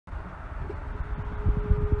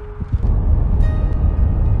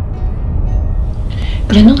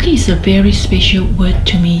Glenorchy is a very special word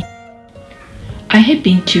to me. I have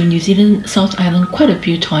been to New Zealand South Island quite a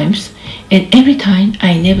few times, and every time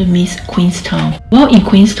I never miss Queenstown. While in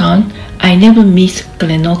Queenstown, I never miss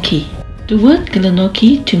Glenorchy. The word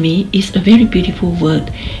Glenorchy to me is a very beautiful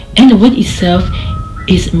word, and the word itself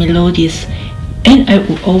is melodious, and I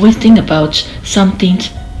would always think about something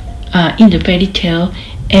in the fairy tale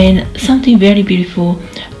and something very beautiful,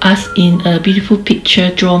 as in a beautiful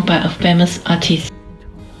picture drawn by a famous artist.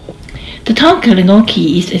 The town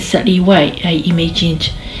Glenorchy is exactly what I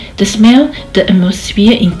imagined. The smell, the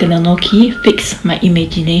atmosphere in Glenorchy fixed my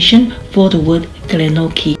imagination for the word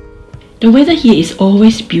Glenorchy. The weather here is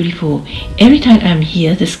always beautiful. Every time I'm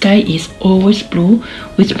here, the sky is always blue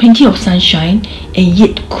with plenty of sunshine, and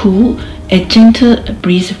yet cool. A gentle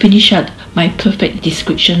breeze finish up my perfect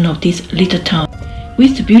description of this little town.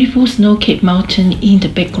 With the beautiful snow-capped mountain in the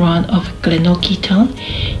background of Glenorchy town,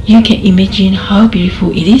 you can imagine how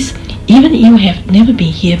beautiful it is, even if you have never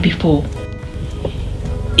been here before.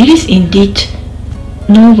 It is indeed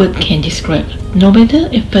no word can describe. No matter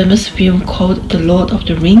a famous film called The Lord of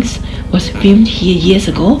the Rings was filmed here years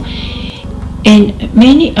ago, and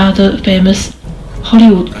many other famous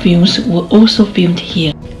Hollywood films were also filmed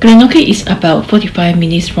here. Glenorchy is about 45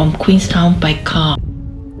 minutes from Queenstown by car.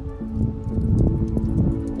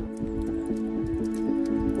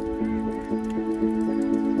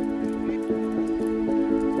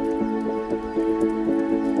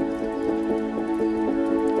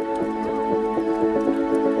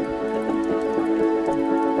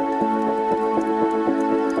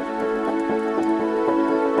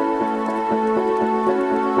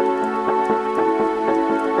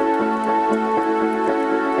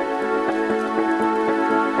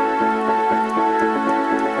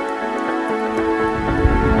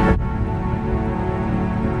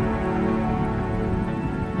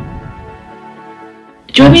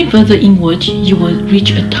 Driving further inward, you will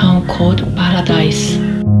reach a town called Paradise.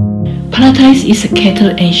 Paradise is a cattle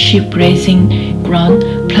and sheep grazing ground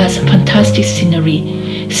plus fantastic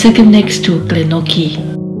scenery, second next to Glenorchy.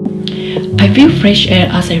 I feel fresh air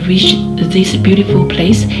as I reach this beautiful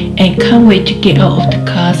place and can't wait to get out of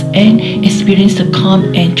the cars and experience the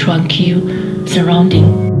calm and tranquil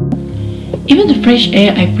surrounding. Even the fresh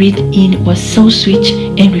air I breathed in was so sweet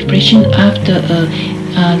and refreshing after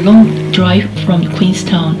a long drive from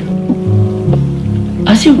Queenstown.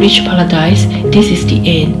 As you reach Paradise, this is the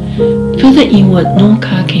end. Further inward, no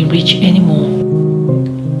car can reach anymore.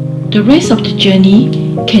 The rest of the journey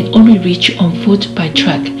can only reach on foot by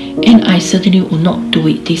truck, and I certainly will not do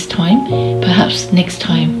it this time, perhaps next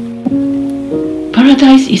time.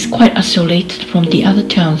 Paradise is quite isolated from the other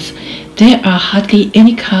towns. There are hardly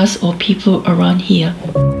any cars or people around here.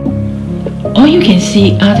 All you can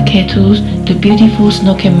see are the cattle, the beautiful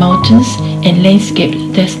snow-capped mountains, and landscape,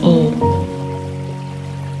 that's all.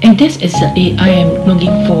 And that's exactly what I am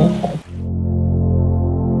looking for.